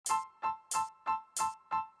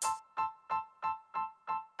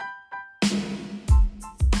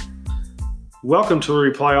Welcome to the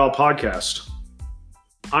Reply All podcast.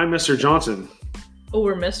 I'm Mr. Johnson. Oh,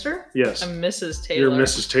 we're Mr.? Yes. I'm Mrs. Taylor. You're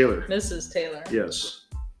Mrs. Taylor. Mrs. Taylor. Yes.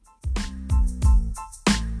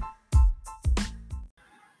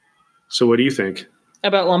 So what do you think?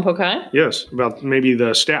 About Lompoc High? Yes, about maybe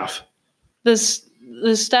the staff. The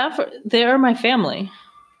staff, they are my family.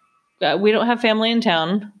 We don't have family in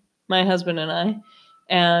town, my husband and I.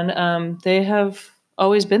 And they have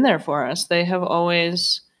always been there for us. They have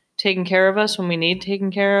always taken care of us when we need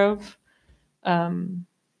taken care of.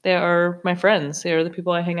 They are my friends. They are the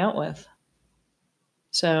people I hang out with.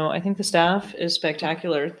 So I think the staff is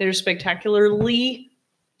spectacular. They're spectacularly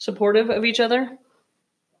supportive of each other.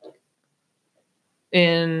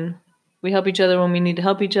 And we help each other when we need to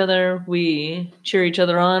help each other. We cheer each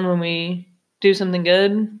other on when we do something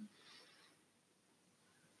good.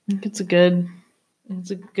 I think it's a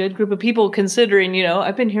good group of people, considering,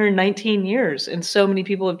 I've been here 19 years and so many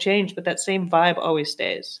people have changed, but that same vibe always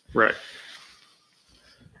stays. Right.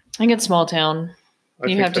 I think it's small town. I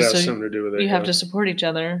think that has something to do with it. You have to support each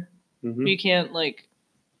other. Mm-hmm. You can't, there's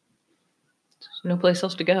no place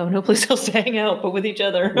else to go, no place else to hang out but with each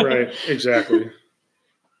other. Right, exactly.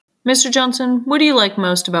 Mr. Johnson, what do you like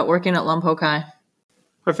most about working at Lompoc High?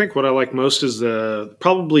 I think what I like most is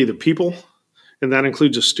probably the people, and that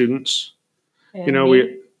includes the students. And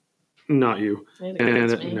Not you. And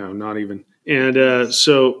me. No, not even. And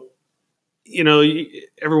so,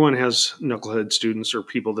 everyone has knucklehead students or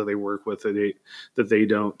people that they work with that they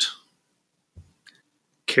don't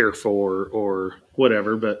care for or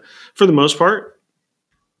whatever. But for the most part,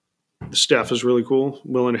 the staff is really cool,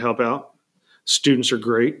 willing to help out. Students are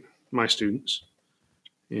great, my students.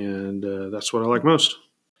 And that's what I like most.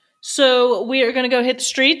 So we are going to go hit the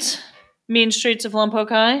streets, mean streets of Lompoc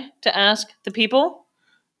High, to ask the people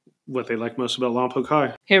what they like most about Lompoc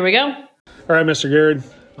High. Here we go. All right, Mr. Garrett.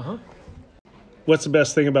 Uh-huh. What's the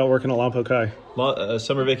best thing about working at Lompoc High?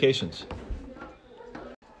 Summer vacations.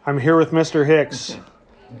 I'm here with Mr. Hicks.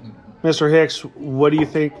 Mr. Hicks, what do you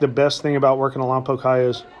think the best thing about working at Lompoc High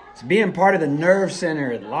is? It's being part of the Nerve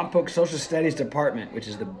Center, the Lompoc Social Studies Department, which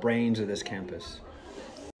is the brains of this campus.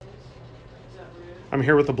 I'm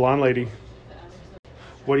here with the blonde lady.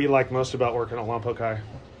 What do you like most about working at Lompoc High?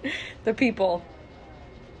 The people.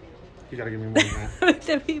 You gotta give me more than that.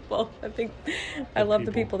 The people. I love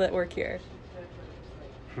the people that work here.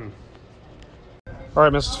 All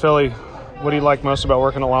right, Mrs. Philly, what do you like most about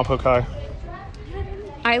working at Lompoc High?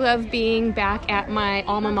 I love being back at my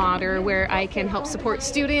alma mater where I can help support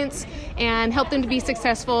students and help them to be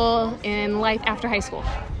successful in life after high school.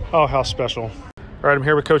 Oh, how special. All right, I'm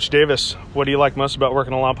here with Coach Davis. What do you like most about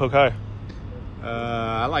working at Lompoc High?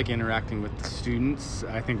 I like interacting with the students.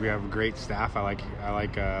 I think we have a great staff. I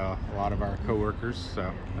like a lot of our coworkers, so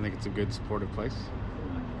I think it's a good supportive place.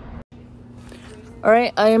 All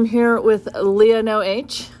right, I am here with Leah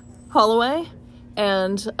H. Holloway,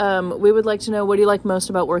 and we would like to know, what do you like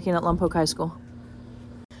most about working at Lompoc High School?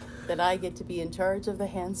 That I get to be in charge of the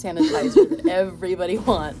hand sanitizer that everybody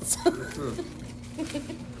wants.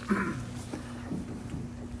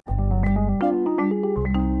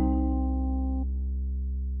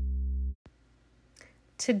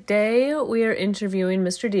 Today, we are interviewing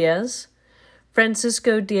Mr. Diaz.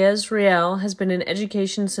 Francisco Diaz Real has been in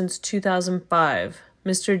education since 2005.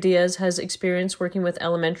 Mr. Diaz has experience working with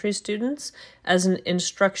elementary students as an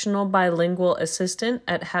instructional bilingual assistant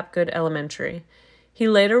at Hapgood Elementary. He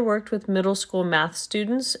later worked with middle school math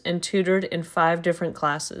students and tutored in 5 different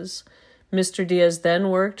classes. Mr. Diaz then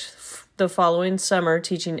worked the following summer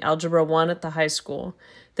teaching Algebra 1 at the high school.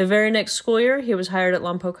 The very next school year, he was hired at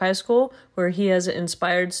Lompoc High School, where he has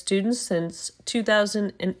inspired students since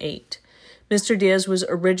 2008. Mr. Diaz was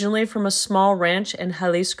originally from a small ranch in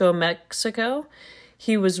Jalisco, Mexico.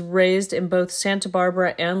 He was raised in both Santa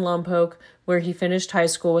Barbara and Lompoc, where he finished high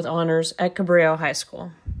school with honors at Cabrillo High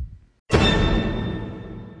School.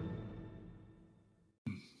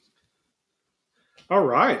 All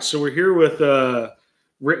right, so we're here with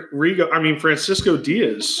Francisco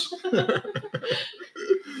Diaz.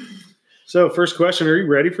 So, first question, are you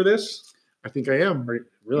ready for this? I think I am.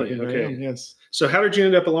 Really? Okay. I am, yes. So how did you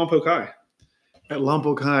end up at Lompoc High? At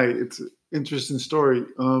Lompoc High, it's an interesting story.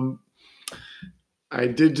 I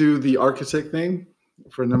did do the architect thing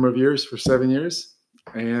for a number of years, for 7 years,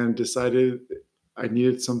 and decided I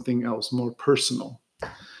needed something else more personal.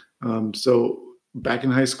 So back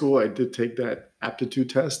in high school, I did take that aptitude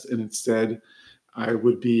test, and it said I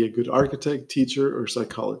would be a good architect, teacher, or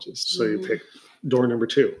psychologist. So you picked door number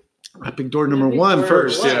 2. I picked door number 1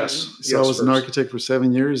 first. Yes. So I was an architect for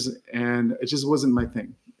 7 years, and it just wasn't my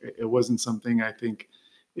thing. It wasn't something I think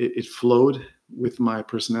it flowed with my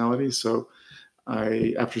personality. So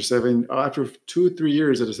after 2 or 3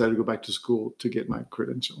 years, I decided to go back to school to get my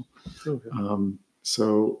credential. Okay.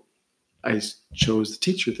 So I chose the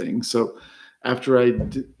teacher thing. So after I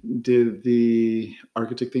did the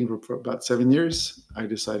architect thing for about 7 years, I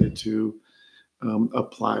decided to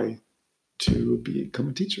apply to become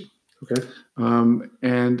a teacher. Okay.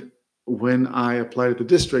 And when I applied at the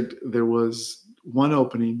district, there was one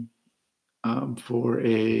opening for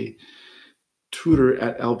a tutor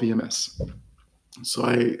at LVMS. So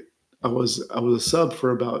I was a sub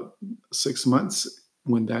for about 6 months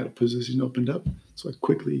when that position opened up. So I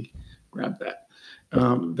quickly grabbed that.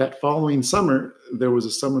 That following summer, there was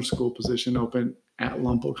a summer school position open at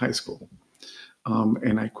Lompoc High School.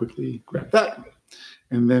 And I quickly grabbed that.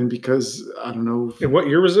 And then because, I don't know. And what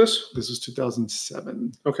year was this? This was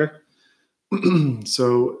 2007. Okay.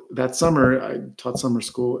 So that summer, I taught summer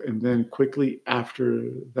school. And then quickly after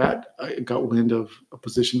that, I got wind of a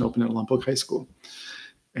position open at Lompoc High School.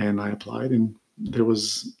 And I applied, and there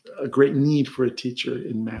was a great need for a teacher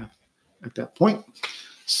in math at that point.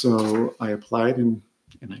 So I applied, and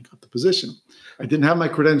I got the position. I didn't have my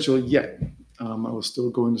credential yet. I was still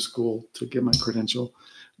going to school to get my credential,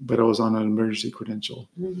 but I was on an emergency credential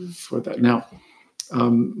for that. Now,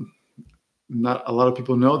 not a lot of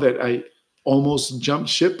people know that I almost jumped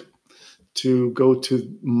ship to go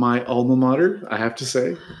to my alma mater. I have to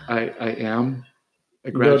say, I am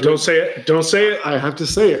a graduate. No, don't say it. Don't say it. I have to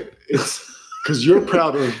say it. It's because you're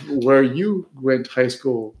proud of where you went to high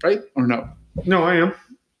school, right? Or no? No, I am.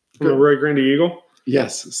 I'm a Roy Grande Eagle.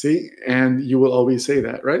 Yes. See, and you will always say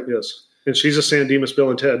that, right? Yes. And she's a San Dimas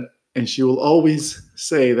Bill and Ted. And she will always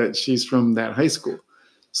say that she's from that high school.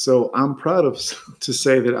 So I'm proud to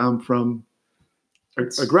say that I'm from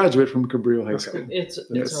a graduate from Cabrillo High School. It's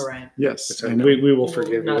all right. Yes, I know. We will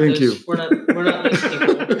forgive you. Thank you. We're not those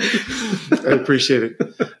people. I appreciate it.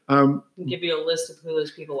 We'll give you a list of who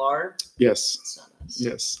those people are. Yes. It's not us.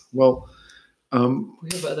 Yes. Well, We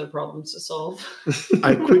have other problems to solve.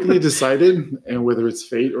 I quickly decided, and whether it's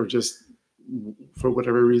fate or just for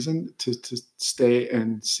whatever reason, to stay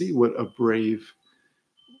and see what a brave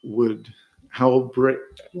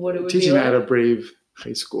teaching at a brave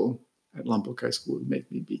high school at Lompoc High School would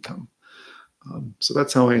make me become. So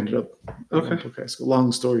that's how I ended up at Lompoc High School.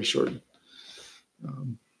 Long story short.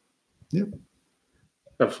 Yep.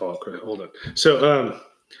 I have a follow-up question. Hold on. So,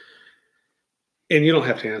 and you don't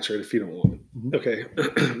have to answer it if you don't want. Mm-hmm.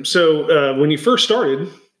 Okay. So when you first started,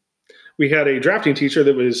 we had a drafting teacher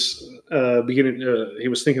that was he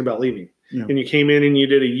was thinking about leaving. Yeah. And you came in and you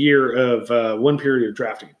did a year of one period of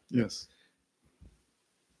drafting. Yes.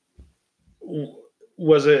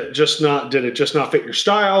 Was it just not, did it just not fit your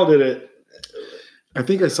style? Did it? I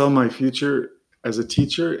think I saw my future as a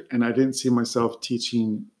teacher, and I didn't see myself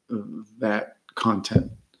teaching that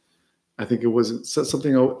content. I think it wasn't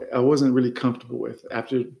something I wasn't really comfortable with.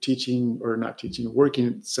 After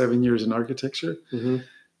working 7 years in architecture, Mm-hmm.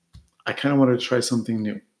 I kind of wanted to try something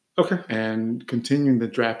new. Okay. And continuing the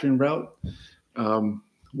drafting route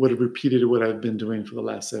would have repeated what I've been doing for the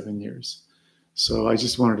last 7 years. So I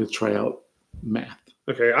just wanted to try out math.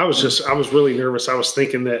 Okay. I was really nervous. I was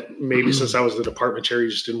thinking that maybe since I was the department chair, you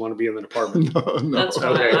just didn't want to be in the department. No. That's why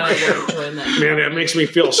Okay. I won't join that. Man, that makes me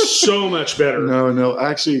feel so much better. No.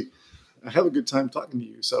 Actually, I have a good time talking to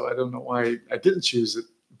you, so I don't know why I didn't choose it,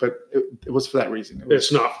 but it was for that reason.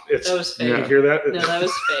 It's not. It's, That was fake. You hear that? No, that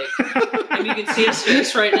was fake. If you can see his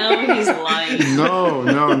face right now, he's lying. No.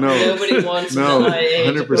 Nobody wants No, an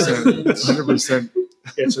IA 100%. 100%.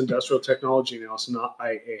 It's industrial technology now. It's not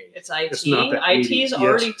IA. It's IT. It's not the IT 80s. is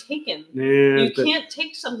already taken. Yeah, You but- can't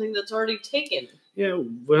take something that's already taken. Yeah,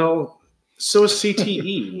 well, so is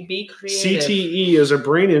CTE. Be creative. CTE is a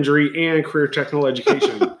brain injury and career technical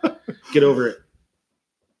education. Get over it.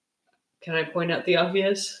 Can I point out the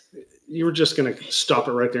obvious? You were just going to stop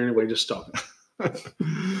it right there anyway. Just stop it.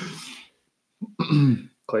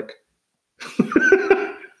 Click.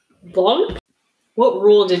 Bonk? What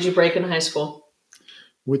rule did you break in high school?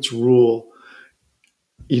 Which rule?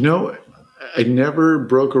 I never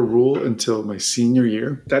broke a rule until my senior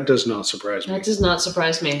year That does not surprise me. That does not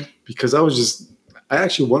surprise me. because I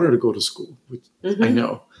actually wanted to go to school, which Mhm. I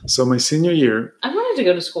know. So my senior year, I wanted to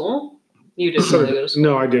go to school. You didn't want to go to school.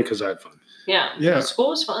 No, I did because I had fun. Yeah. School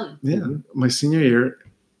was fun. my senior year,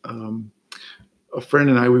 a friend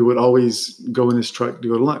and I, we would always go in his truck to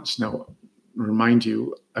go to lunch. Now, remind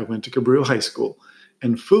you, I went to Cabrillo High School,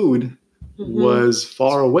 and food was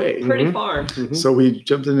far away. Pretty Mhm. far. Mhm. So we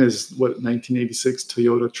jumped in his 1986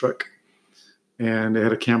 Toyota truck, and they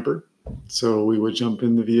had a camper. So we would jump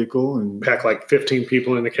in the vehicle, and Pack like 15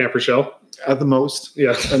 people in the camper shell. at the most,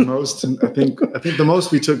 Yeah. and I think the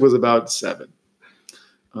most we took was about 7.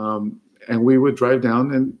 And we would drive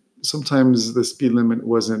down, and sometimes the speed limit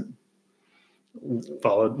wasn't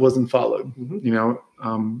followed. Mm-hmm. You know,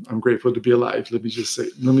 I'm grateful to be alive. Let me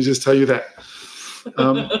just tell you that.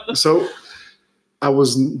 So I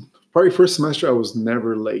was probably first semester, I was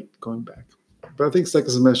never late going back. But I think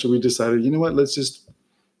second semester, we decided, you know what, let's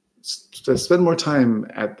spend more time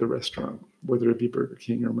at the restaurant, whether it be Burger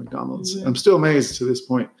King or McDonald's. Mm-hmm. I'm still amazed to this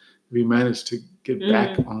point we managed to get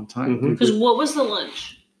back on time. Because what was the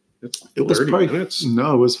lunch? It was 30 probably minutes?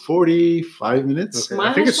 No, it was 45 minutes. Okay.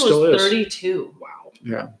 My I think high it school still was is. 32. Wow.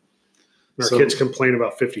 Yeah. Our So- kids complain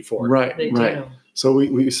about 54. Right, They right. do. So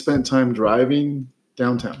we spent time driving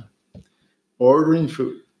downtown, ordering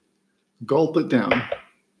food, gulp it down,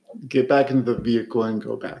 get back into the vehicle and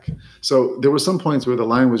go back. So there were some points where the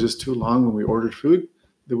line was just too long when we ordered food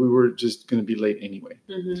that we were just going to be late anyway.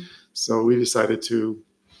 Mm-hmm. So we decided to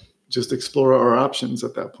just explore our options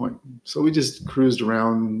at that point. So we just cruised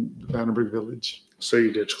around Vandenberg Village. So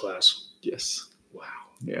you ditch class. Yes. Wow.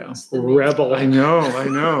 Yeah. Rebel. I know.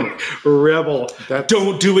 Rebel. That's,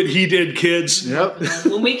 Don't do what he did, kids. Yep.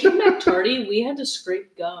 When we came back tardy, we had to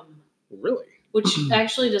scrape gum, Really? which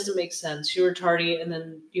actually doesn't make sense. You were tardy, and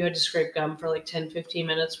then you had to scrape gum for like 10, 15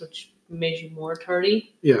 minutes, which made you more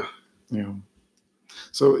tardy, Yeah. Yeah.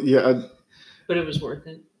 So yeah, but it was worth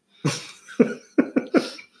it.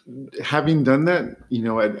 having done that, you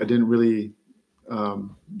know, I didn't really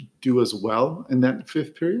do as well in that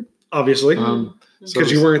fifth period. Obviously. So-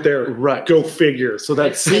 Because you weren't there. Right. Go figure. So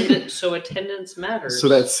that C, So attendance matters. so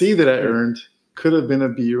that C that I earned could have been a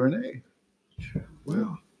B or an A.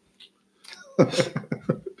 Wow. I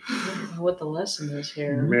don't know what the lesson is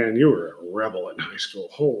here. Man, you were a rebel in high school.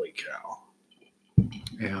 Holy cow.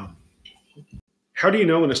 Yeah. How do you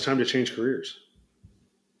know when it's time to change careers?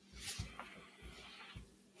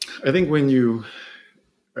 I think when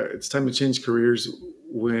it's time to change careers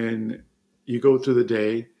when you go through the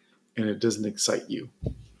day and it doesn't excite you.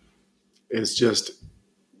 It's just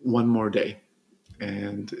one more day.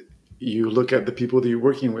 And you look at the people that you're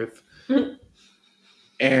working with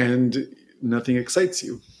and nothing excites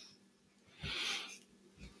you.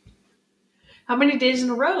 How many days in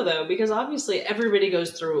a row, though? Because obviously everybody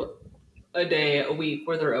goes through a day, a week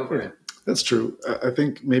where they're over it. That's true. I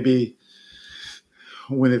think maybe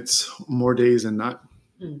when it's more days and not,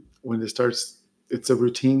 when it starts, it's a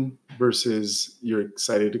routine versus you're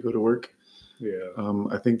excited to go to work. Yeah.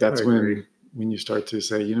 I think that's I agree. when you start to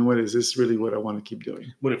say, you know what, is this really what I want to keep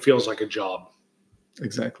doing? When it feels like a job.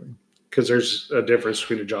 Exactly. Because there's a difference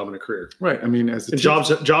between a job and a career. Right. I mean, as a And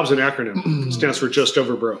job's an acronym. It stands for just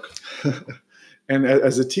over broke. and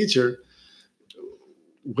as a teacher,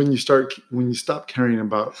 when you stop caring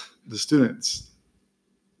about the students,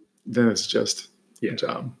 then it's just a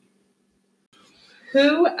job.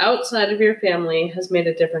 Who outside of your family has made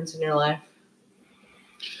a difference in your life?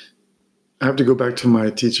 I have to go back to my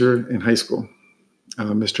teacher in high school,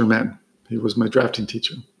 Mr. Mann. He was my drafting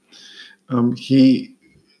teacher. He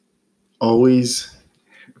always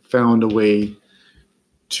found a way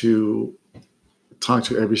to talk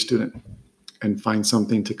to every student and find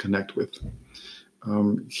something to connect with.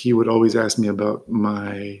 He would always ask me about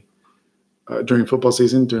my during football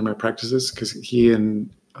season, during my practices, because he and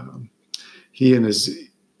his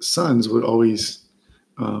sons would always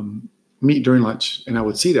meet during lunch, and I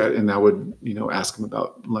would see that, and I would, ask him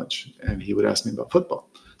about lunch, and he would ask me about football.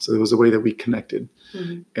 So there was a way that we connected.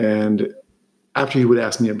 Mm-hmm. And after he would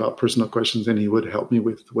ask me about personal questions, then he would help me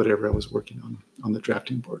with whatever I was working on the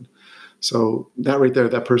drafting board. So that right there,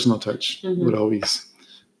 that personal touch would always,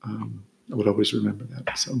 I would always remember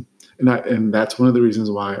that. So, and that's one of the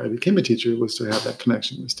reasons why I became a teacher, was to have that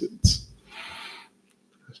connection with students.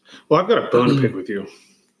 Well, I've got a bone to pick with you.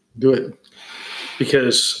 Do it.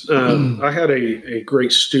 Because I had a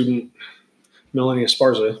great student, Melanie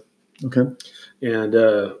Esparza. Okay.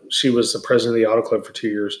 And she was the president of the Auto Club for 2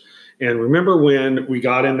 years. And remember when we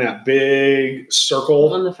got in that big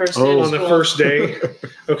circle on the first day? On the first day,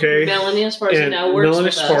 okay. Melanie Esparza now works with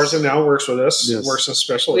us. Melanie Esparza now works with us. Yes. Works in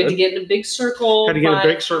special We ed. had to get in a big circle. Had to get in a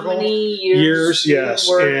big circle. How many years yes.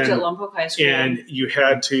 you worked And, at Lompoc High School. and you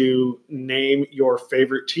had to name your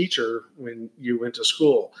favorite teacher when you went to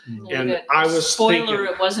school. And I was spoiler, thinking,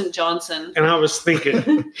 it wasn't Johnson. and I was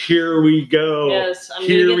thinking, here we go. Yes,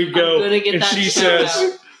 Here we go. I'm gonna get and that she shout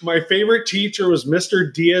says, out. my favorite teacher was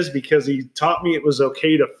Mr. Diaz because he taught me it was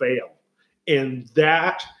okay to fail. And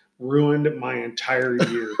that ruined my entire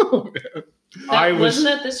year. Wasn't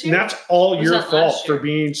that this year? That's all Was your that fault last year? for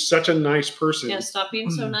being such a nice person. Yeah, stop being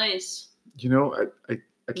so nice. I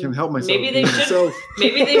I can't help myself. Maybe they being should. myself.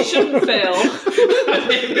 Maybe they shouldn't fail.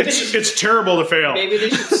 It's terrible to fail. Maybe they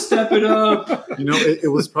should step it up. You know, it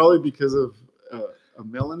was probably because of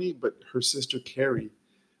Melanie, but her sister Carrie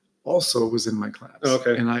also was in my class.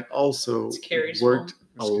 Okay. And I also It's Carrie's worked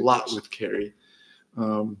mom. a lot with Carrie.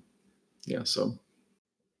 Yeah, so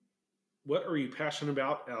What are you passionate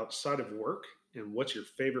about outside of work, and what's your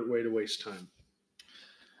favorite way to waste time?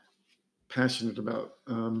 passionate about.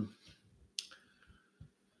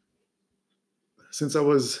 Since I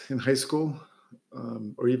was in high school,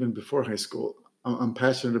 or even before high school, I'm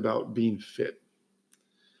passionate about being fit,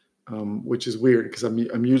 which is weird because I'm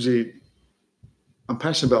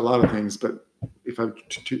passionate about a lot of things, but if I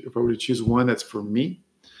were to choose one that's for me,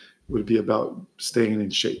 it would be about staying in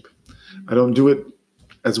shape. I don't do it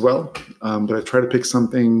as well, but I try to pick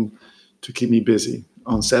something to keep me busy.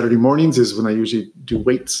 On Saturday mornings is when I usually do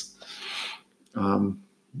weights.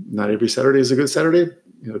 Not every Saturday is a good Saturday,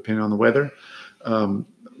 depending on the weather.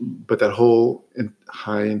 But that whole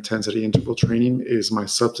high intensity interval training is my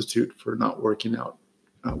substitute for not working out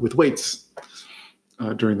with weights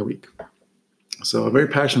during the week. So I'm very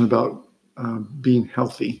passionate about being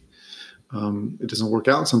healthy. It doesn't work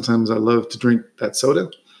out. Sometimes I love to drink that soda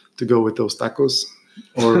to go with those tacos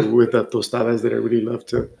or with that tostadas that I really love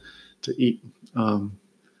to eat.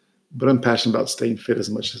 But I'm passionate about staying fit as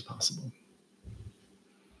much as possible.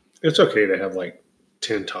 It's okay to have like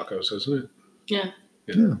 10 tacos, isn't it? Yeah.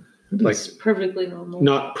 Yeah. Like It's perfectly normal.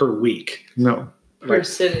 not per week. No. Per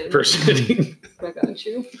sitting. Per sitting. I got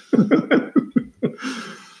you.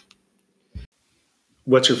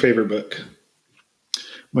 What's your favorite book?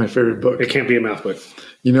 My favorite book. It can't be a math book.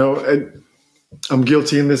 I'm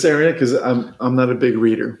guilty in this area because I'm not a big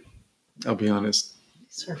reader. I'll be honest.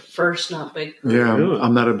 It's our first not big. Yeah, Really?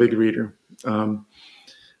 I'm not a big reader.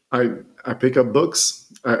 I pick up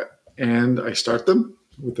books and I start them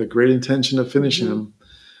with a great intention of finishing them,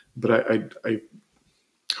 but I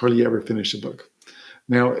hardly ever finish a book.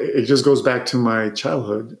 Now, it just goes back to my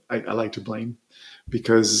childhood. I like to blame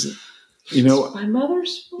because, My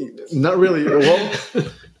mother's fault. not really. Well,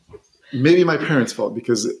 maybe my parents' fault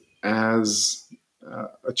because as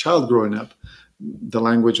a child growing up, the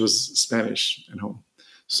language was Spanish at home.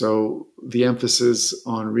 So the emphasis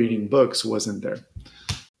on reading books wasn't there.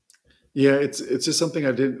 Yeah, it's just something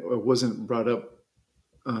I wasn't brought up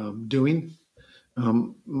doing.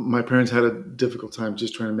 My parents had a difficult time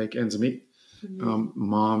just trying to make ends meet.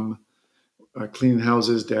 Mom cleaning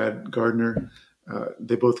houses, dad gardener.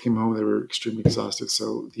 They both came home. They were extremely exhausted.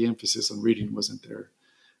 So the emphasis on reading wasn't there.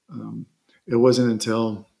 It wasn't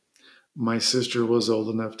until my sister was old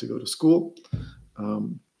enough to go to school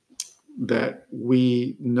that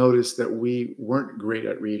we noticed that we weren't great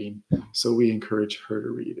at reading. So we encouraged her to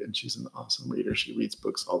read, and she's an awesome reader. She reads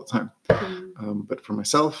books all the time. But for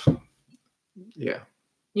myself, yeah.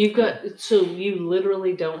 So you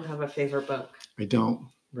literally don't have a favorite book? I don't.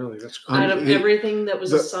 Really? That's Out of everything that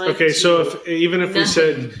was assigned okay. to So you, even if we nothing.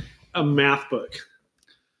 said a math book,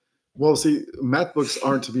 Well, see, math books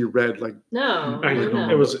aren't to be read like. No. I know no.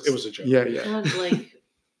 it was a joke. Yeah, yeah. Not like,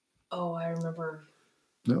 I remember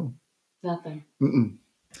No. nothing. Mm-mm.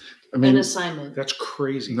 I An mean, assignment. That's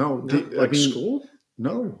crazy. No, Like school.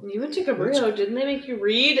 no. You went to Cabrillo. Didn't they make you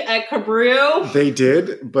read at Cabrillo? They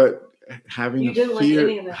did, but having You a didn't like fear,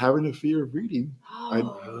 any of that. having a fear of reading,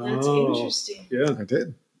 That's Oh. interesting. Yeah. I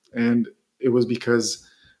did, and it was because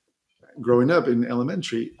growing up in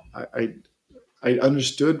elementary, I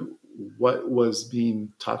understood what was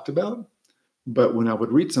being talked about, but when I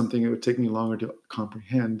would read something, it would take me longer to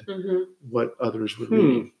comprehend what others were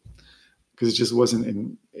reading because it just wasn't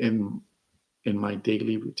in my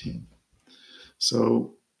daily routine.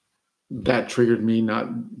 So that triggered me not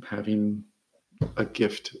having a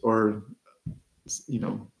gift, or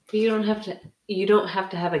But you don't have to. You don't have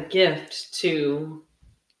to have a gift to.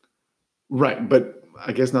 right. But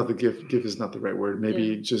I guess not the gift. Gift is not the right word.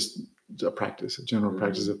 Maybe just a practice, a general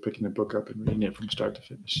practice of picking a book up and reading it from start to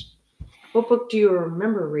finish. What book do you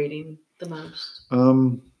remember reading the most?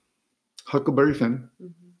 Huckleberry Finn.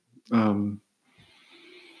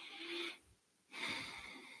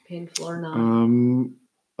 Painful or not?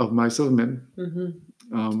 Of Mice of Men.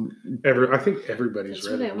 I think everybody's That's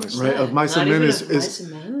read what I it. almost Right, said. of Mice Not and Men even is- of Mice and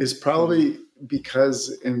Men? Is probably because,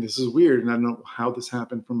 and this is weird, and I don't know how this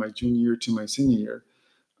happened from my junior year to my senior year,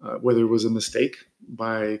 whether it was a mistake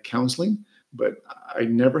by counseling, but I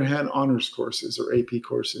never had honors courses or AP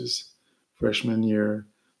courses freshman year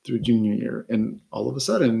through junior year. And all of a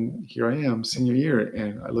sudden, here I am, senior year,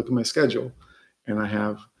 and I look at my schedule and I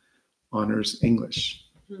have honors English.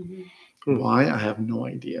 Why? I have no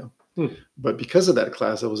idea. But because of that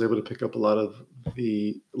class, I was able to pick up a lot of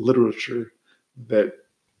the literature that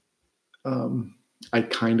I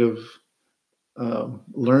kind of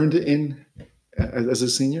learned as a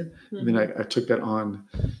senior. And then I took that on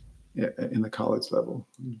in the college level.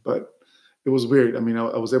 But it was weird. I mean,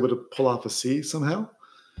 I was able to pull off a C somehow,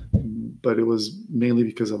 but it was mainly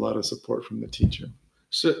because of a lot of support from the teacher.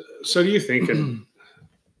 So do you think,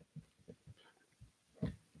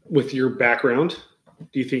 with your background,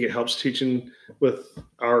 do you think it helps teaching with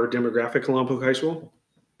our demographic in Lompoc High School?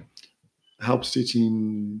 Helps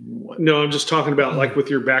teaching what? No, I'm just talking about like with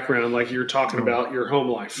your background, like you're talking about your home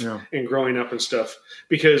life and growing up and stuff.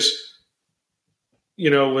 Because,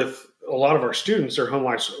 with a lot of our students, their home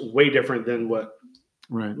life's way different than what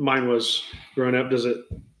mine was growing up. Do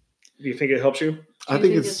you think it helps you? I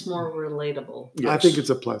think it's more relatable. Yes. I think it's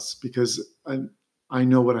a plus because I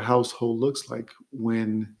know what a household looks like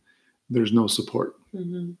when there's no support.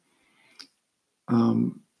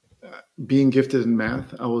 Being gifted in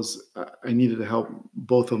math, I needed to help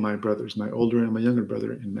both of my brothers, my older and my younger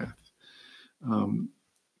brother, in math.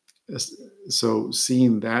 So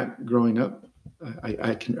seeing that growing up,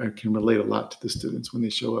 I can relate a lot to the students when they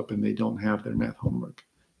show up and they don't have their math homework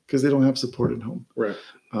because they don't have support at home. Right.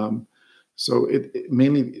 So it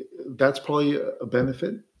mainly, that's probably a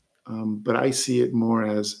benefit, but I see it more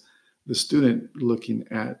as the student looking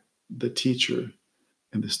at the teacher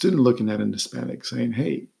and the student looking at an Hispanic saying,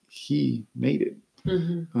 hey, he made it.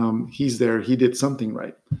 He's there. He did something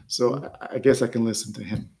right. So I guess I can listen to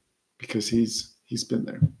him because he's been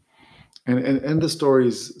there. And the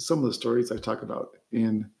stories, some of the stories I talk about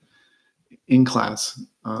in class,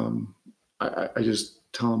 I just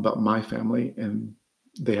tell them about my family and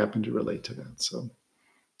they happen to relate to that. So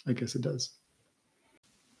I guess it does.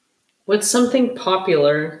 What's something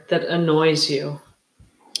popular that annoys you?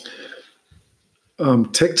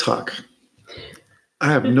 TikTok.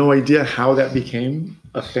 I have no idea how that became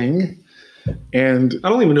a thing. And I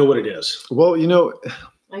don't even know what it is. Well,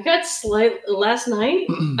 I got last night.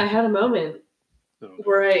 I had a moment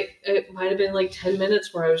where it might have been like 10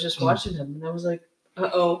 minutes where I was just watching him. And I was like,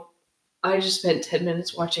 I just spent 10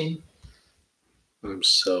 minutes watching. I'm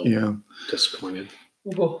so disappointed.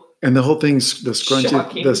 Whoa. And the whole thing's the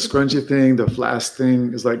Shocking. scrunchy thing, the flask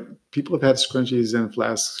thing is like people have had scrunchies and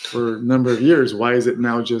flasks for a number of years. Why is it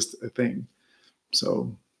now just a thing?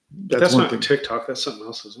 So that's one not thing. TikTok. That's something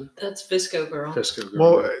else, isn't it? That's Visco Girl. Visco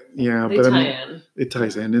Girl. Well, yeah, They but tie in. It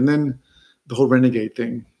ties in. And then the whole renegade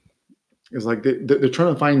thing is like they're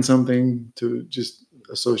trying to find something to just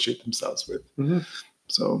associate themselves with.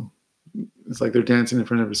 So it's like they're dancing in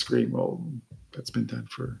front of a screen. Well, that's been done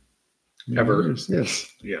for ever. Years. Yes.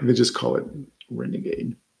 Yeah. They just call it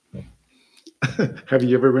renegade. Have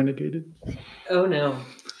you ever renegaded? Oh, no.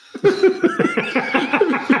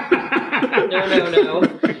 No.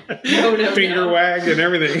 Finger wag and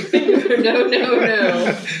everything.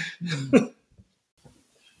 No.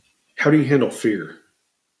 How do you handle fear?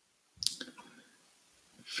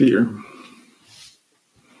 Fear.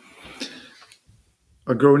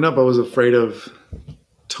 Growing up, I was afraid of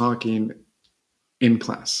talking in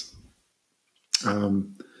class.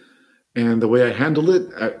 And the way I handled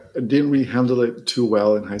it, I didn't really handle it too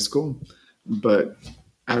well in high school. But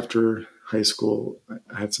after high school,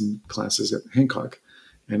 I had some classes at Hancock,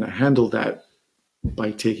 and I handled that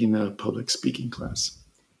by taking a public speaking class.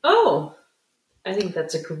 Oh, I think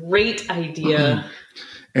that's a great idea.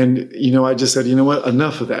 And, I just said, you know what,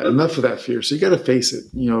 enough of that fear. So you got to face it.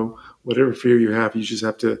 Whatever fear you have, you just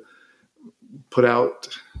have to put out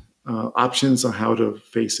options on how to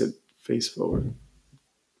face forward.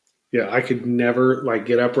 Yeah, I could never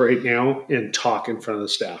get up right now and talk in front of the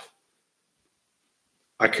staff.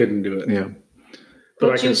 I couldn't do it. Yeah.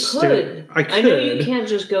 But you could. I could. I know you can't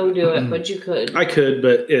just go do it, but you could. I could,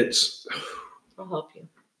 but I'll help you.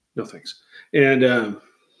 No thanks. And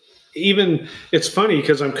even it's funny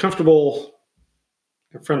because I'm comfortable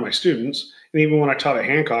in front of my students. And even when I taught at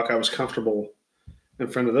Hancock, I was comfortable in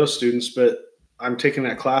front of those students, but I'm taking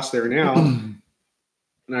that class there now. And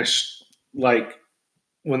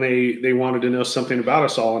when they wanted to know something about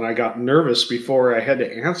us all, and I got nervous before I had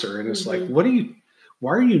to answer. And it's like, why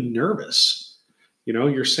are you nervous?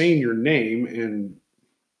 You're saying your name and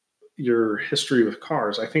your history with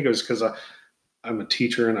cars. I think it was because I'm a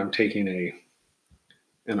teacher and I'm taking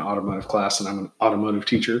an automotive class and I'm an automotive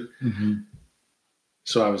teacher.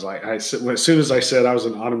 So I was like, as soon as I said I was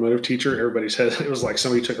an automotive teacher, everybody said it was like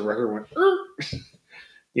somebody took a record and went,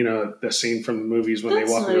 the scene from the movies when they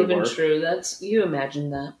walk into a bar. That's not even true. You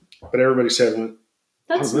imagined that. But everybody said,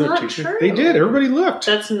 that's not true. They did. Everybody looked.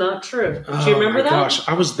 That's not true. Do you remember that? Gosh,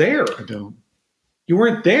 I was there. I don't. You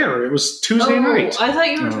weren't there. It was Tuesday night. I thought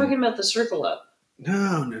you were talking about the Circle Up.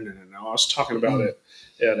 No. I was talking about it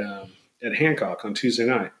at Hancock on Tuesday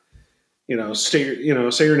night. Say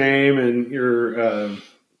your name and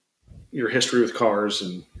your history with cars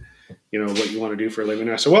and what you want to do for a living.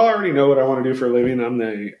 And I said, well, I already know what I want to do for a living. I'm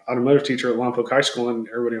the automotive teacher at Lompoc High School, and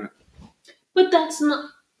everybody went. But that's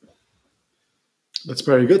not. That's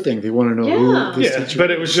probably a good thing. They want to know who this teacher.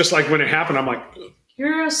 But it was just like when it happened, I'm like,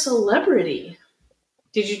 you're a celebrity.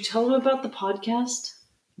 Did you tell them about the podcast?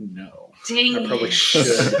 No. Dang. I probably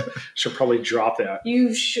should. Should probably drop that.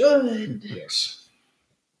 You should. Yes.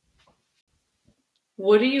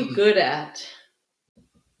 What are you good at?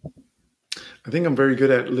 I think I'm very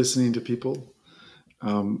good at listening to people,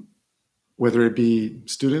 whether it be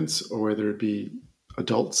students or whether it be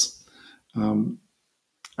adults.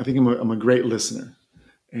 I think I'm a great listener.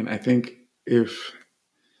 And I think if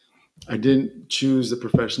I didn't choose the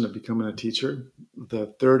profession of becoming a teacher, the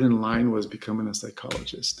third in line was becoming a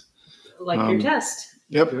psychologist. Like your test.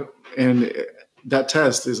 Yep. And that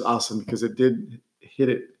test is awesome because it did hit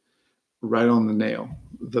it right on the nail.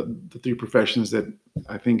 The three professions that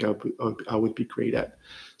I think I would be great at.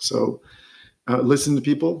 So listening to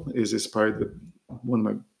people is probably one of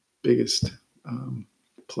my biggest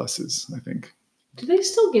pluses, I think. Do they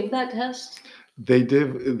still give that test? They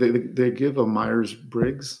give a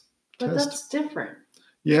Myers-Briggs But test. that's different.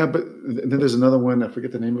 Yeah, but then there's another one. I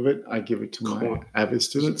forget the name of it. I give it to my avid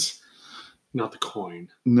students. Not the coin.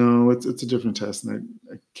 No, it's a different test, and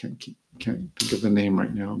I can't think of the name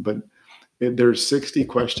right now. But there's 60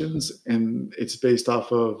 questions, and it's based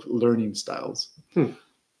off of learning styles.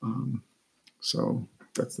 So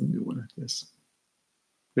that's the new one, I guess.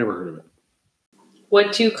 Never heard of it.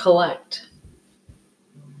 What do you collect?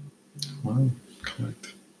 Wow,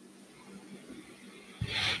 collect.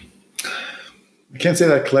 I can't say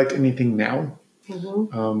that I collect anything now.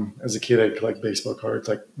 Mm-hmm. As a kid, I collect baseball cards,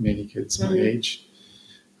 like many kids my age.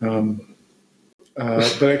 But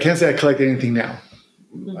I can't say I collect anything now.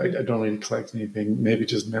 Mm-hmm. I don't really collect anything. Maybe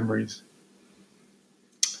just memories.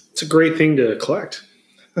 It's a great thing to collect.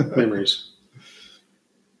 Memories.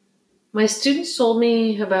 My students told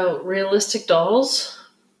me about realistic dolls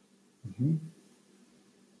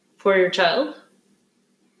for your child.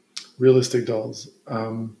 Realistic dolls.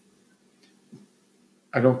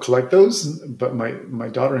 I don't collect those, but my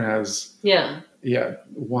daughter has. Yeah. Yeah,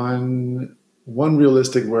 one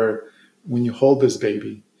realistic where when you hold this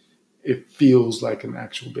baby, it feels like an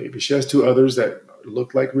actual baby. She has two others that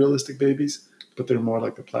look like realistic babies, but they're more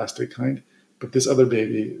like the plastic kind. But this other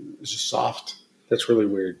baby is just soft. That's really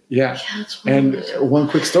weird. Yeah. And one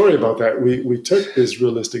quick story about that. We took this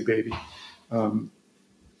realistic baby to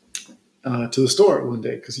the store one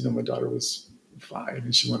day because, my daughter was 5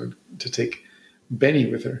 and she wanted to take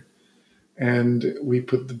Benny with her. And we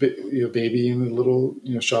put the baby in the little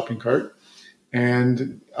shopping cart.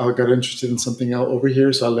 And I got interested in something else over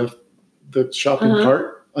here. So I left the shopping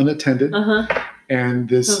cart unattended. And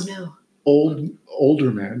this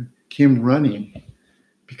older man came running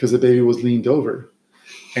because the baby was leaned over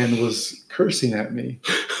and was cursing at me.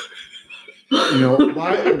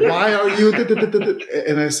 Why are you?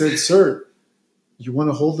 And I said, sir, you want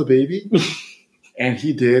to hold the baby? And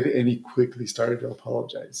he did, and he quickly started to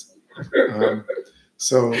apologize.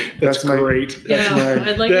 So that's great. That's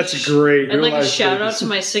great. I'd like a shout out to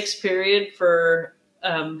my 6th period for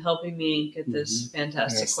helping me get this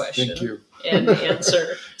fantastic question. Thank you. And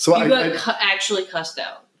answer. So you got actually cussed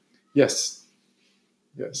out. Yes.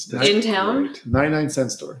 In town? Great.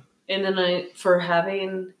 99-cent store. In the night for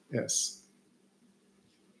having. Yes.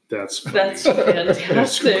 That's fantastic.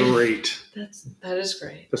 That's great. That is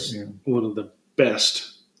great. That's one of the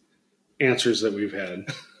best answers that we've had.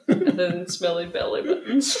 And then smelly belly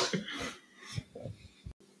buttons.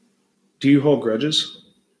 Do you hold grudges?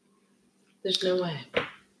 There's no way.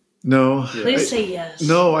 No. Please say yes.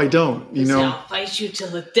 No, I don't. I'll fight you till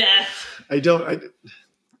the death. I don't.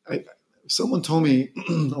 Someone told me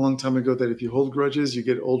a long time ago that if you hold grudges, you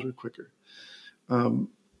get older quicker. And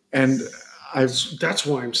that's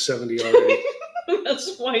why I'm 70 already.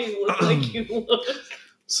 That's why you look like you look.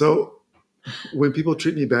 So when people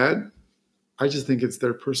treat me bad, I just think it's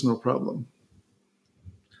their personal problem.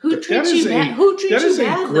 Who treats you bad? That is a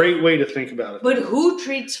great way to think about it. But who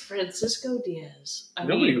treats Francisco Diaz?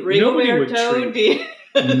 Nobody would treat.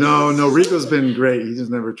 No, Rico's been great. He just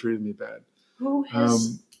never treated me bad. Who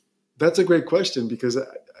has? That's a great question because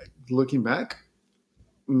looking back,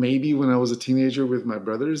 maybe when I was a teenager with my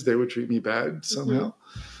brothers, they would treat me bad somehow.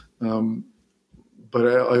 But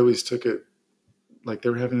I always took it like they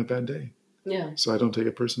were having a bad day. Yeah. So I don't take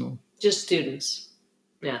it personal. Just students.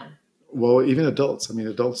 Yeah. Well, even adults. I mean,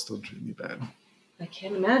 adults don't treat me bad. I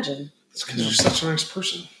can't imagine. It's because you're such a nice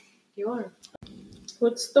person. You are.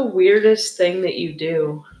 What's the weirdest thing that you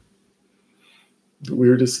do? The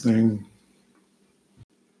weirdest thing.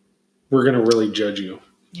 We're gonna really judge you.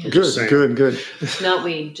 Good. Not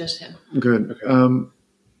we, just him. Good. Okay.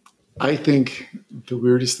 I think the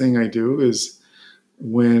weirdest thing I do is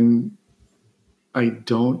when I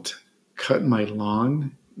don't cut my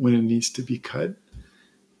lawn when it needs to be cut.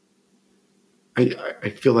 I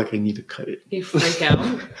feel like I need to cut it. You freak out.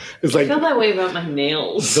 It's I like feel that way about my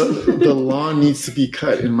nails. the lawn needs to be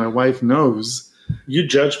cut, and my wife knows. You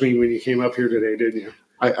judged me when you came up here today, didn't you?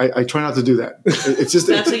 I try not to do that. It's just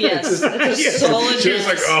That's a yes. That's a solid She yes. was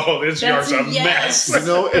like, "Oh, this That's yard's a a yes.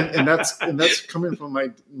 mess." and that's coming from my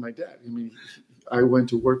dad. I mean, I went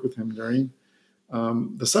to work with him during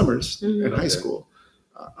the summers in high school.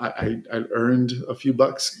 I earned a few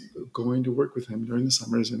bucks going to work with him during the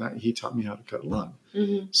summers, and he taught me how to cut a lawn.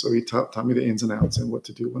 Mm-hmm. So he taught me the ins and outs and what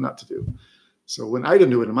to do, what not to do. So when I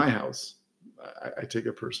don't do it in my house, I take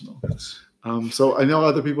it personal. So I know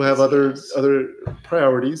other people have other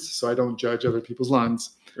priorities, so I don't judge other people's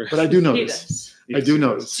lawns. But I do He notice. does. I do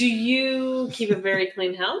notice. Do you keep a very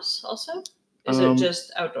clean house also? Is it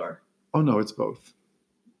just outdoor? Oh no, it's both.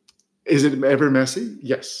 Is it ever messy?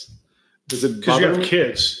 Yes. Does it Because you bother have me?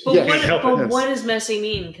 kids. But, Yeah. You can't help it. Yes. what does messy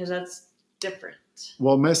mean? Because that's different.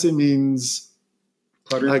 Well, messy means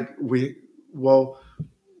Clutter. like when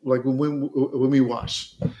we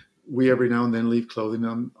wash, we every now and then leave clothing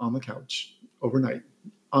on the couch overnight,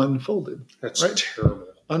 unfolded. That's right? terrible.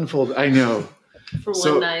 Unfolded. I know. For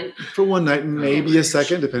So- one night. For one night, maybe my a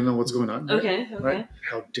second, depending on what's going on. right? Okay. Right.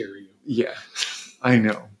 How dare you? Yeah, I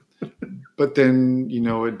know. But then,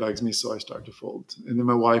 it bugs me, so I start to fold. And then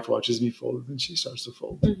my wife watches me fold, and she starts to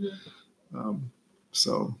fold. Mm-hmm.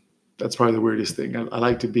 So that's probably the weirdest thing. I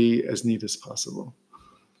like to be as neat as possible.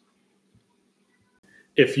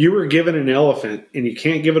 If you were given an elephant and you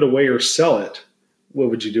can't give it away or sell it, what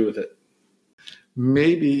would you do with it?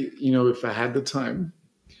 Maybe, if I had the time,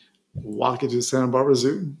 walk it to the Santa Barbara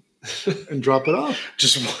Zoo and drop it off.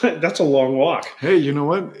 That's a long walk. Hey, you know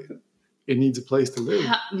what? It needs a place to live.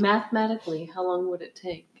 Mathematically, how long would it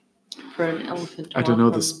take for an elephant to I don't know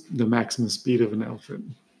walk the maximum speed of an elephant.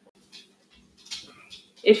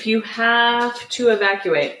 If you have to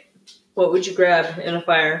evacuate, what would you grab in a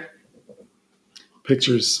fire?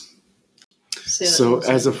 Pictures. Say that So once.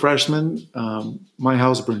 as a freshman, my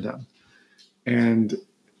house burned down. And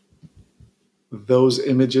those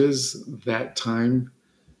images, that time,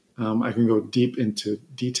 I can go deep into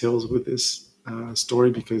details with this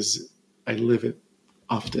story because I live it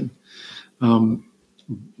often.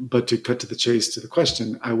 But to cut to the chase to the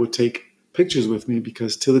question, I would take pictures with me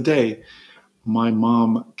because to the day, my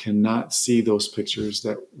mom cannot see those pictures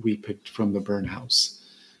that we picked from the burn house.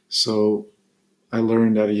 So I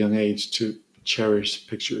learned at a young age to cherish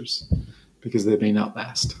pictures because they may not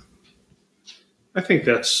last. I think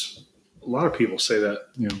that's a lot of people say that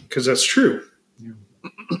Yeah. because that's true. Yeah.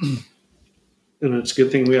 And it's a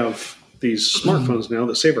good thing we have these smartphones now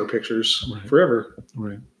that save our pictures forever.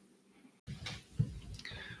 Right.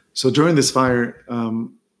 So during this fire,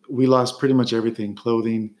 we lost pretty much everything: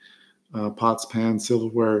 clothing, pots, pans,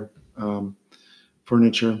 silverware,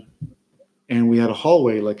 furniture. And we had a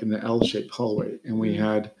hallway, like in an L-shaped hallway. And we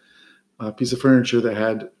had a piece of furniture that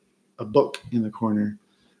had a book in the corner,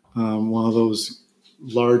 one of those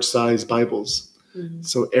large-sized Bibles. Mhm.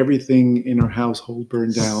 So everything in our household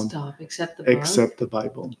burned down Stop, except the book. except the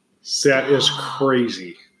Bible. That is Stop.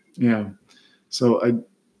 crazy. Yeah. So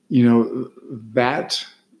that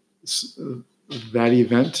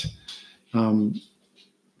event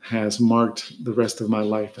has marked the rest of my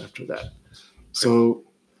life after that. So,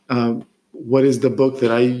 what is the book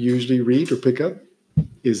that I usually read or pick up?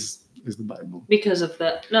 Is the Bible. Because of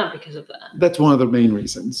that. Not because of that. That's one of the main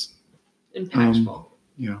reasons. Impactful.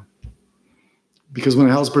 Because when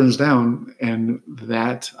a house burns down and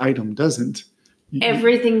that item doesn't,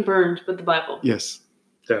 Everything burned but the Bible. yes.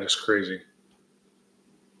 That is crazy.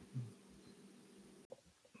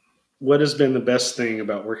 What has been the best thing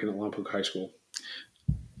about working at Lompoc High School?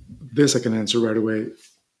 This I can answer right away.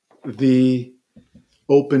 The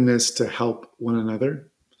openness to help one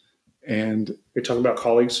another and You're talking about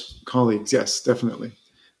colleagues? colleagues. Yes, definitely.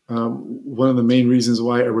 One of the main reasons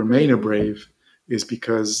why I remain a Brave is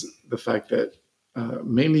because the fact that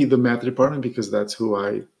mainly the math department, because that's who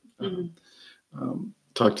I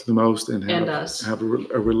talk to the most and us. have a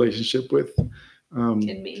relationship with. And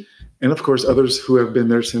me. And of course, others who have been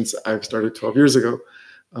there since I've started 12 years ago.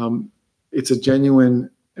 It's a genuine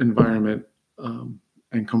environment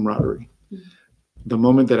and camaraderie. the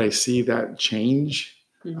moment that I see that change,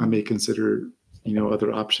 Mm-hmm. I may consider,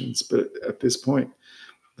 other options. But at this point,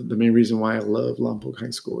 the main reason why I love Lompoc High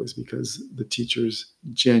School is because the teachers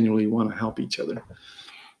genuinely want to help each other,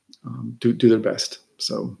 do their best.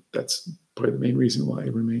 So that's probably the main reason why I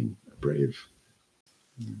remain brave.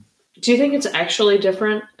 Do you think it's actually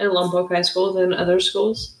different at Lompoc High School than other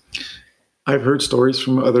schools? I've heard stories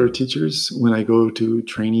from other teachers when I go to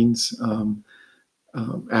trainings,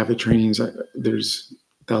 AVID trainings. There's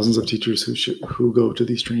thousands of teachers who go to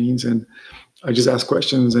these trainings, and I just ask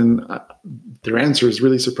questions, and their answers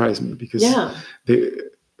really surprise me because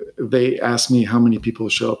they ask me how many people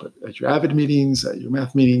show up at your AVID meetings, at your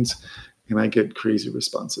math meetings, and I get crazy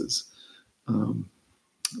responses,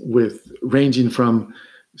 with ranging from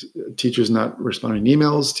teachers not responding to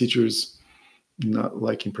emails, teachers not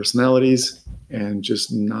liking personalities, and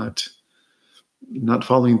just not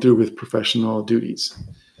following through with professional duties.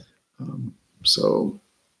 So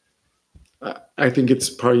I think it's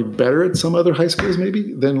probably better at some other high schools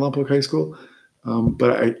maybe than Lompoc High School.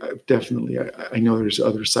 But I definitely know there's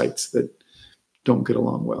other sites that don't get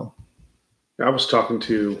along well. I was talking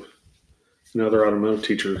to another automotive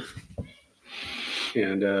teacher,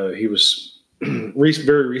 and he was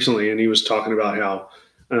very recently, and he was talking about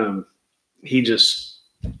how he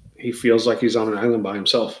feels like he's on an island by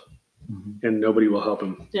himself, and nobody will help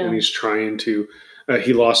him. Yeah. And he's trying to.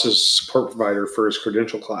 He lost his support provider for his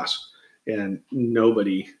credential class, and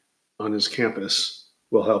nobody on his campus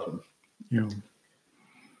will help him.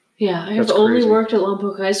 Yeah, I have That's only crazy. worked at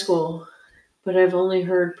Lompoc High School, but I've only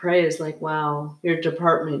heard praise like, wow, your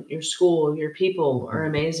department, your school, your people are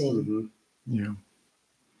amazing. Mm-hmm. Yeah.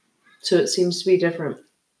 So it seems to be different.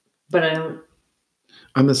 But I don't.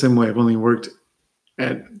 I'm the same way. I've only worked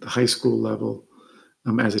at the high school level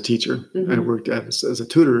as a teacher. Mm-hmm. I worked as a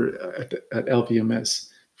tutor at LVMS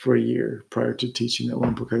for a year prior to teaching at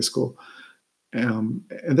Lompoc High School. And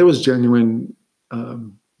there was genuine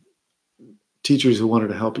teachers who wanted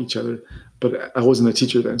to help each other, but I wasn't a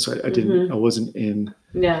teacher then, so I wasn't in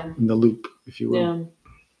the loop, if you will.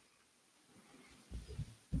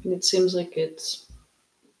 Yeah. It seems like it's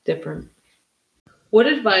different. What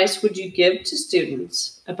advice would you give to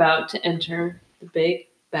students about to enter the big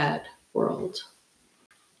bad world?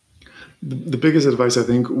 The biggest advice I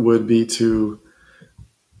think would be to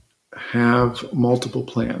have multiple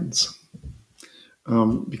plans,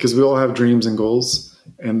 because we all have dreams and goals,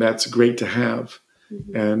 and that's great to have.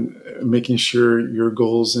 Mm-hmm. And making sure your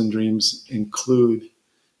goals and dreams include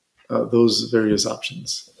those various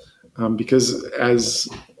options, because as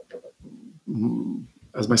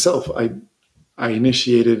myself, I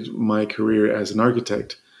initiated my career as an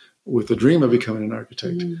architect with the dream of becoming an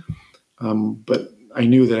architect, but I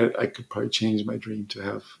knew that I could probably change my dream to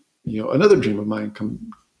have another dream of mine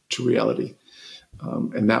come to reality,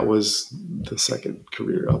 and that was the second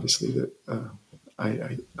career, obviously, that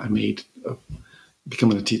I made of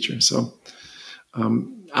becoming a teacher. So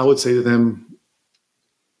I would say to them,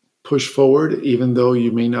 push forward, even though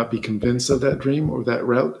you may not be convinced of that dream or that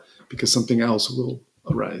route, because something else will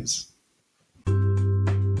arise.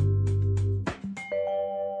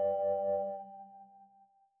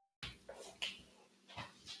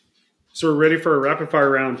 So we're ready for a rapid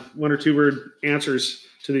fire round. 1 or 2 word answers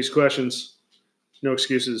to these questions. No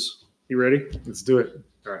excuses. You ready? Let's do it.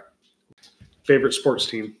 All right. Favorite sports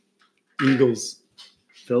team? Eagles.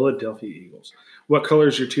 Philadelphia Eagles. What color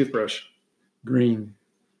is your toothbrush? Green.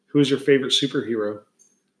 Who is your favorite superhero?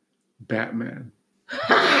 Batman.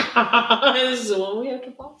 This is the one we have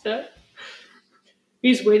to watch it.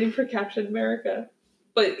 He's waiting for Captain America,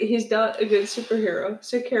 but he's not a good superhero.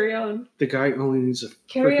 So carry on. The guy only needs a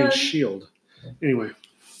freaking shield. Anyway,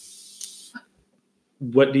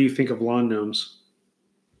 what do you think of lawn gnomes?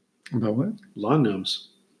 About what? Lawn gnomes.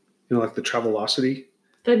 Like the Travelocity.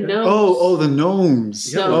 The gnomes. Oh, the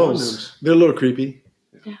gnomes. Yeah, gnomes. They're a little creepy.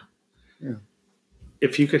 Yeah.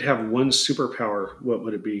 If you could have one superpower, what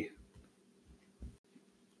would it be?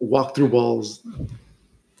 Walk through walls.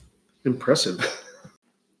 Impressive.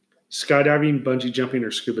 Skydiving, bungee jumping, or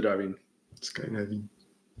scuba diving? Skydiving.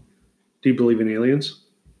 Do you believe in aliens?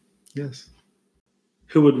 Yes.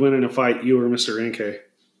 Who would win in a fight, you or Mr. NK?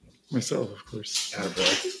 Myself, of course.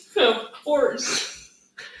 Attaboy. Of course.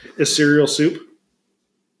 Is cereal soup?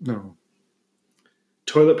 No.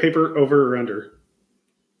 Toilet paper, over or under?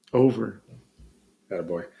 Over.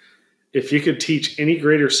 Attaboy. If you could teach any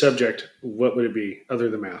grade or subject, what would it be other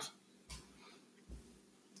than math?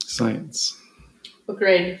 Science. What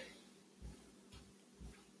grade?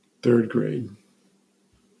 3rd grade.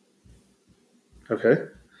 Okay.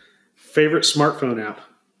 Favorite smartphone app?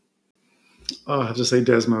 Oh, I have to say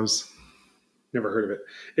Desmos. Never heard of it.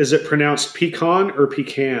 Is it pronounced pecan or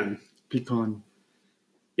pecan? Pecan.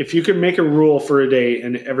 If you could make a rule for a day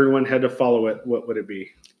and everyone had to follow it, what would it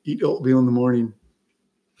be? Eat oatmeal in the morning.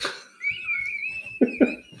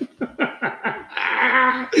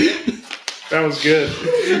 That was good.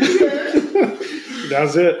 That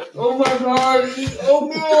was it. Oh my God, eat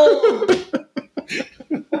oatmeal!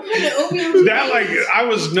 That, like, I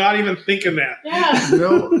was not even thinking that.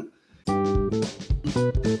 No.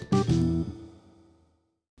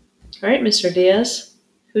 All right, Mr. Diaz,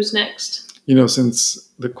 who's next? Since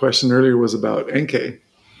the question earlier was about Enkei,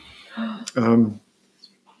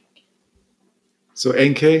 so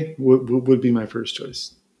Enkei would be my first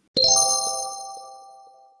choice.